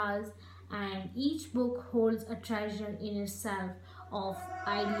and each book holds a treasure in itself of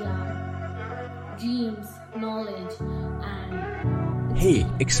idea, dreams, knowledge, and Hey,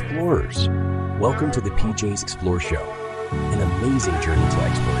 experience. explorers! Welcome to the PJ's Explore Show, an amazing journey to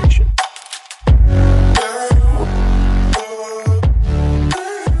exploration.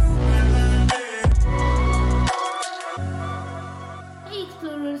 Hey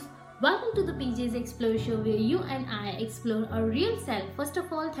explorers, welcome to the PJ's Explore Show where you and I explore our real self. First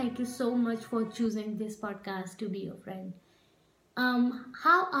of all, thank you so much for choosing this podcast to be your friend.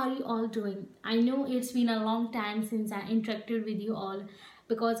 How are you all doing? I know it's been a long time since I interacted with you all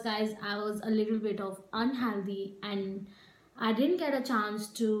because guys, I was a little bit of unhealthy and I didn't get a chance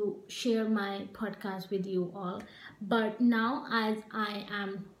to share my podcast with you all. But now as I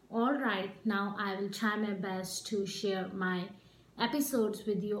am all right, now I will try my best to share my episodes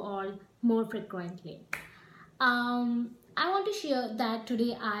with you all more frequently. I want to share that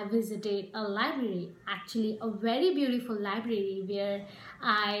today I visited a library, actually, a very beautiful library where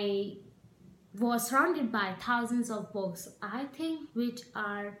I was surrounded by thousands of books. I think which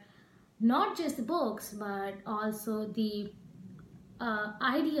are not just the books but also the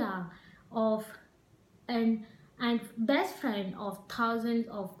idea of and and best friend of thousands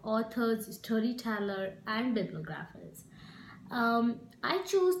of authors, storyteller, and bibliographers. I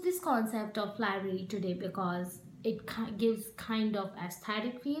choose this concept of library today because it gives kind of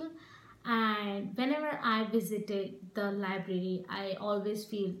aesthetic feel, and whenever I visited the library, I always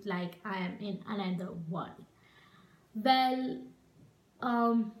feel like I am in another world. Well,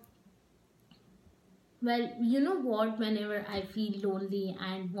 um, well, you know what? Whenever I feel lonely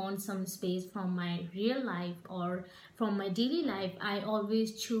and want some space from my real life or from my daily life, I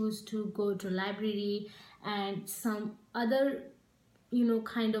always choose to go to library and some other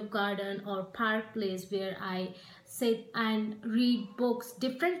kind of garden or park place where I sit and read books,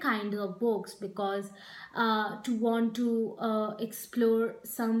 different kinds of books, because to want to explore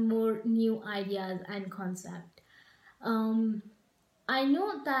some more new ideas and concept. um, I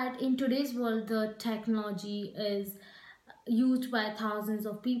know that in today's world the technology is used by thousands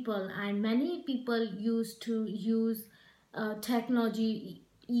of people, and many people used to use technology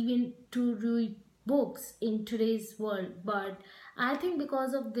even to read books in today's world. But I think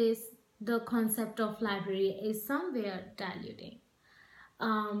because of this, the concept of library is somewhere diluting.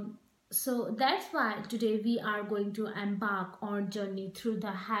 So that's why today we are going to embark on journey through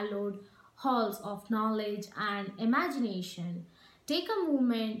the hallowed halls of knowledge and imagination. Take a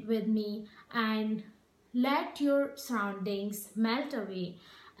moment with me and let your surroundings melt away.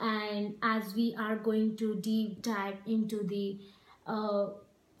 And as we are going to deep dive into the uh,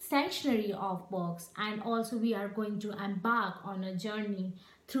 sanctuary of books, and also we are going to embark on a journey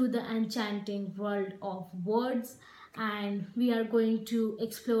through the enchanting world of words, and we are going to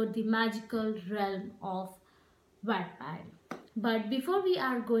explore the magical realm of Wattpad. But before we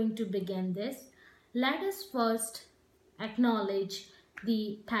are going to begin this, let us first acknowledge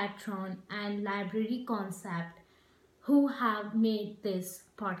the patron and library concept who have made this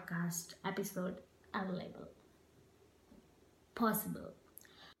podcast episode available possible.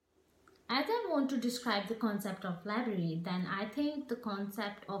 As I want to describe the concept of library, then I think the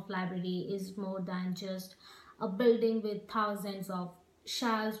concept of library is more than just a building with thousands of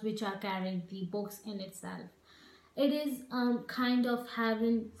shelves which are carrying the books in itself. It is kind of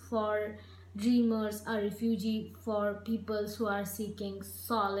heaven for dreamers, a refugee for people who are seeking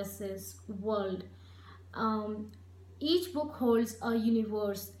solaces world. um, each book holds a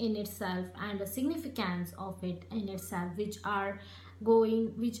universe in itself and a significance of it in itself, which are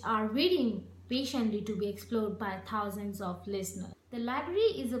waiting patiently to be explored by thousands of listeners. The library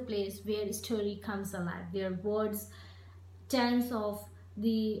is a place where story comes alive, where words dance off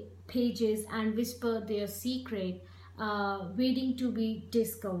the pages and whisper their secret, waiting to be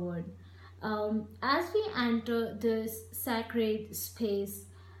discovered. As we enter this sacred space,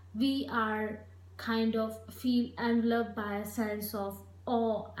 we are kind of feel enveloped by a sense of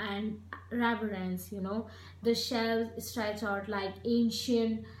awe and reverence. The shelves stretch out like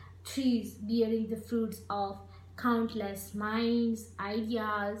ancient trees bearing the fruits of countless minds,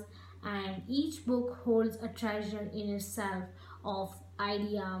 ideas, and each book holds a treasure in itself of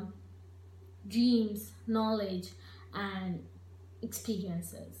idea, dreams, knowledge, and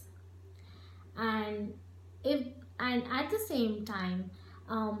experiences. And if and at the same time,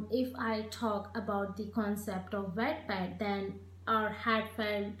 if I talk about the concept of Wattpad, then our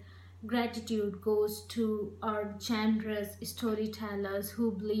heartfelt gratitude goes to our generous storytellers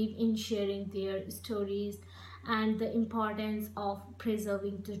who believe in sharing their stories and the importance of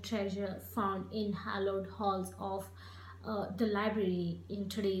preserving the treasure found in hallowed halls of the library in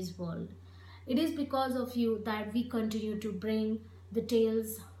today's world. It is because of you that we continue to bring the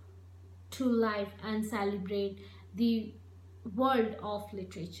tales to life and celebrate the world of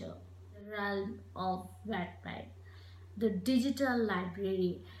literature, the realm of Wattpad, the digital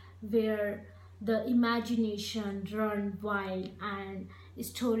library where the imagination run wild and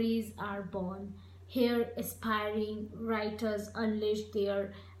stories are born. Here, aspiring writers unleash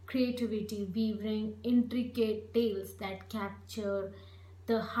their creativity, weaving intricate tales that capture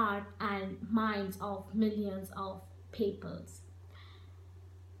the heart and minds of millions of peoples.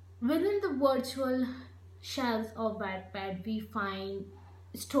 Within the virtual shelves of Wattpad, we find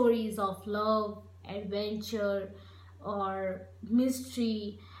stories of love, adventure, or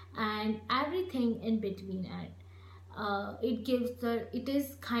mystery, and everything in between it. It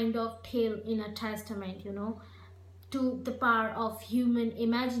is kind of tale in a testament, to the power of human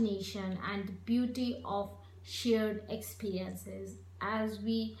imagination and the beauty of shared experiences. As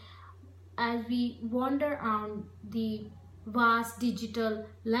we wander around the vast digital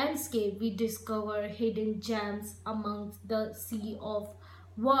landscape, we discover hidden gems amongst the sea of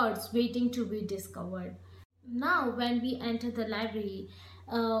words waiting to be discovered. Now, when we enter the library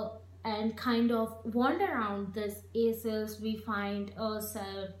uh, and kind of wander around this aisles, we find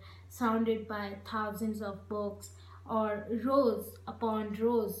ourselves surrounded by thousands of books or rows upon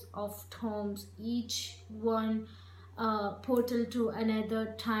rows of tomes, each one portal to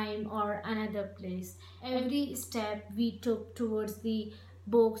another time or another place. Every step we took towards the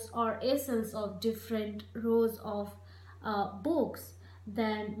books or essence of different rows of books,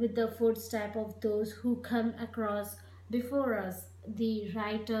 then with the footstep of those who come across before us, the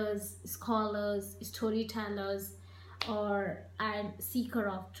writers, scholars, storytellers, or and seeker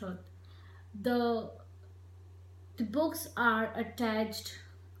of truth. The the books are attached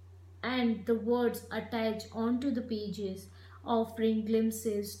and the words attached onto the pages, offering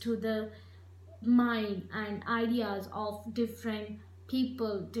glimpses to the mind and ideas of different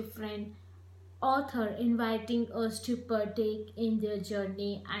people, different author, inviting us to partake in their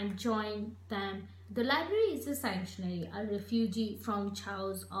journey and join them. The library is a sanctuary, a refuge from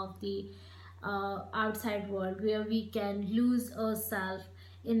chaos of the outside world, where we can lose ourselves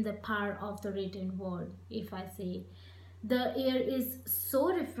in the power of the written word. If I say, the air is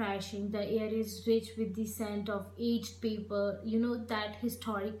so refreshing. The air is rich with the scent of aged paper, that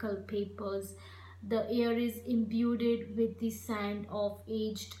historical papers. The air is imbued with the scent of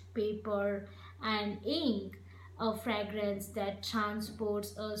aged paper and ink, a fragrance that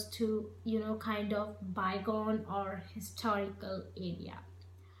transports us to, kind of bygone or historical area.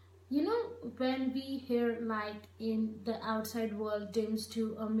 When we hear light in the outside world dims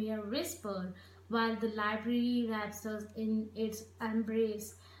to a mere whisper, while the library wraps us in its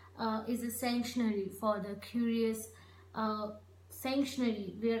embrace, is a sanctuary for the curious,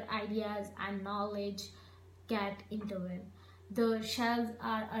 sanctuary where ideas and knowledge get interwoven. The shelves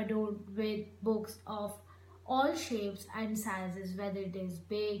are adorned with books of all shapes and sizes, whether it is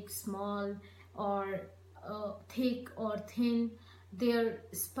big, small, or thick or thin. Their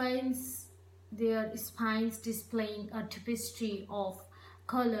spines, their spines displaying a tapestry of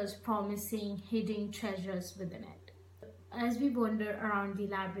colors, promising hidden treasures within it. As we wander around the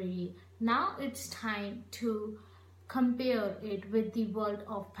library, now it's time to compare it with the world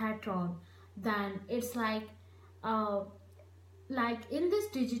of Patron. Then it's uh, like in this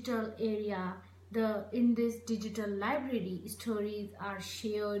digital area, the in this digital library, stories are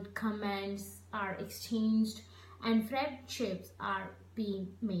shared, comments are exchanged, and friendships are being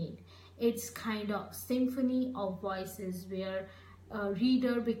made. It's kind of symphony of voices where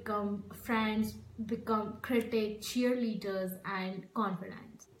reader become friends, become critic, cheerleaders, and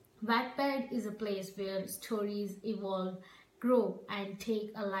confidants. Wattpad is a place where stories evolve, grow, and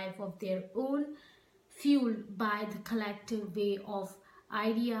take a life of their own, fueled by the collective way of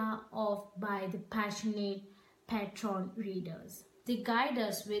idea of by the passionate patron readers. They guide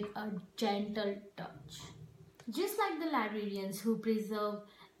us with a gentle touch. Just like the librarians who preserve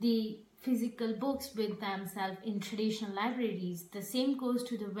the physical books with themselves in traditional libraries, the same goes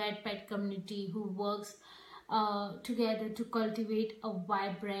to the Wattpad community who works together to cultivate a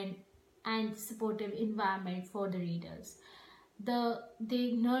vibrant and supportive environment for the readers.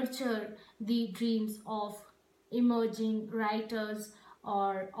 They nurture the dreams of emerging writers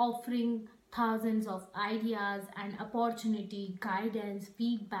or offering thousands of ideas and opportunity, guidance,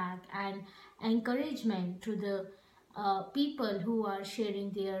 feedback, and encouragement to the people who are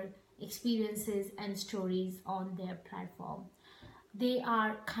sharing their experiences and stories on their platform. They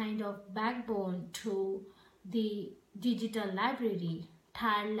are kind of backbone to the digital library,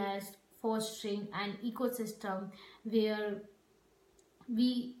 tireless fostering an ecosystem where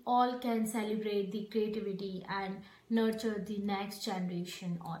we all can celebrate the creativity and nurture the next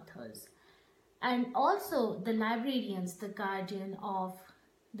generation authors. And also, the librarians, the guardian of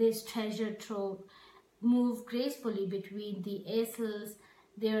this treasure trove, move gracefully between the aisles,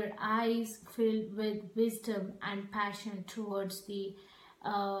 their eyes filled with wisdom and passion towards the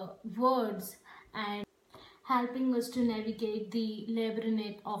words, and helping us to navigate the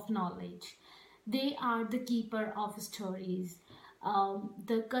labyrinth of knowledge. They are the keeper of stories,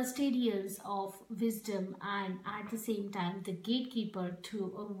 the custodians of wisdom, and at the same time, the gatekeeper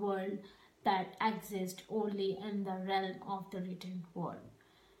to a world that exists only in the realm of the written word.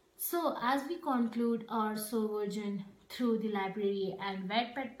 So, as we conclude our sojourn through the library and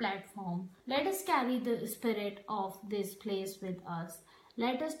Wattpad platform, let us carry the spirit of this place with us.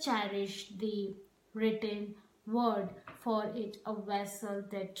 Let us cherish the written word, for it a vessel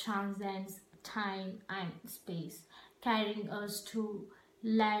that transcends time and space, carrying us to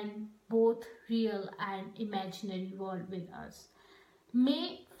land both real and imaginary world with us.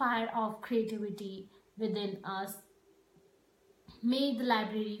 May fire of creativity within us. May the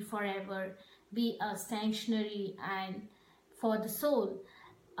library forever be a sanctuary and for the soul,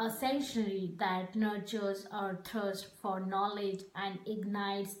 a sanctuary that nurtures our thirst for knowledge and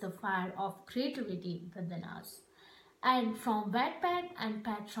ignites the fire of creativity within us. And from Wattpad and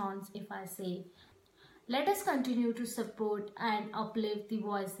patrons, if I say, let us continue to support and uplift the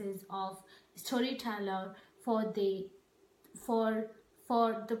voices of storyteller, for they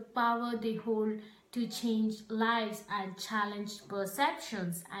for the power they hold to change lives and challenge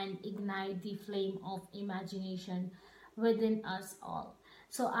perceptions and ignite the flame of imagination within us all.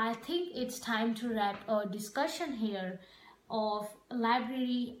 So I think it's time to wrap our discussion here of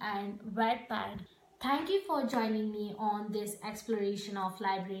library and Wattpad. Thank you for joining me on this exploration of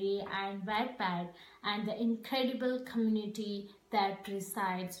library and Wattpad and the incredible community that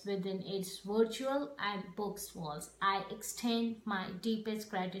resides within its virtual and books walls. I extend my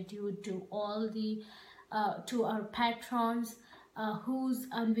deepest gratitude to all the to our patrons whose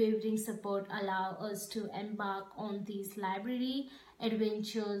unwavering support allow us to embark on these library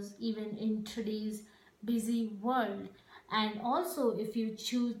adventures even in today's busy world. And also, if you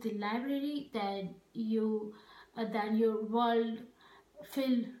choose the library, then your world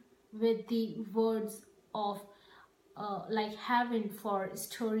filled with the words of like heaven for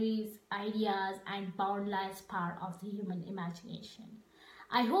stories, ideas, and boundless power of the human imagination.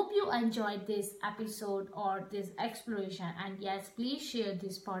 I hope you enjoyed this episode or this exploration, and yes, please share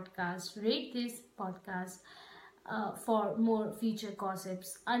this podcast, rate this podcast for more future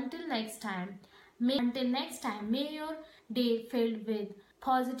gossips. Until next time, may your day filled with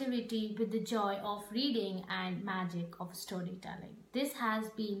positivity, with the joy of reading and magic of storytelling. This has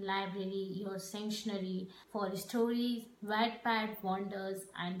been Library, your sanctuary for stories, Wattpad wonders,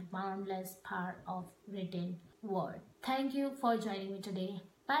 and boundless power of written word. Thank you for joining me today.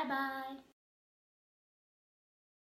 Bye bye.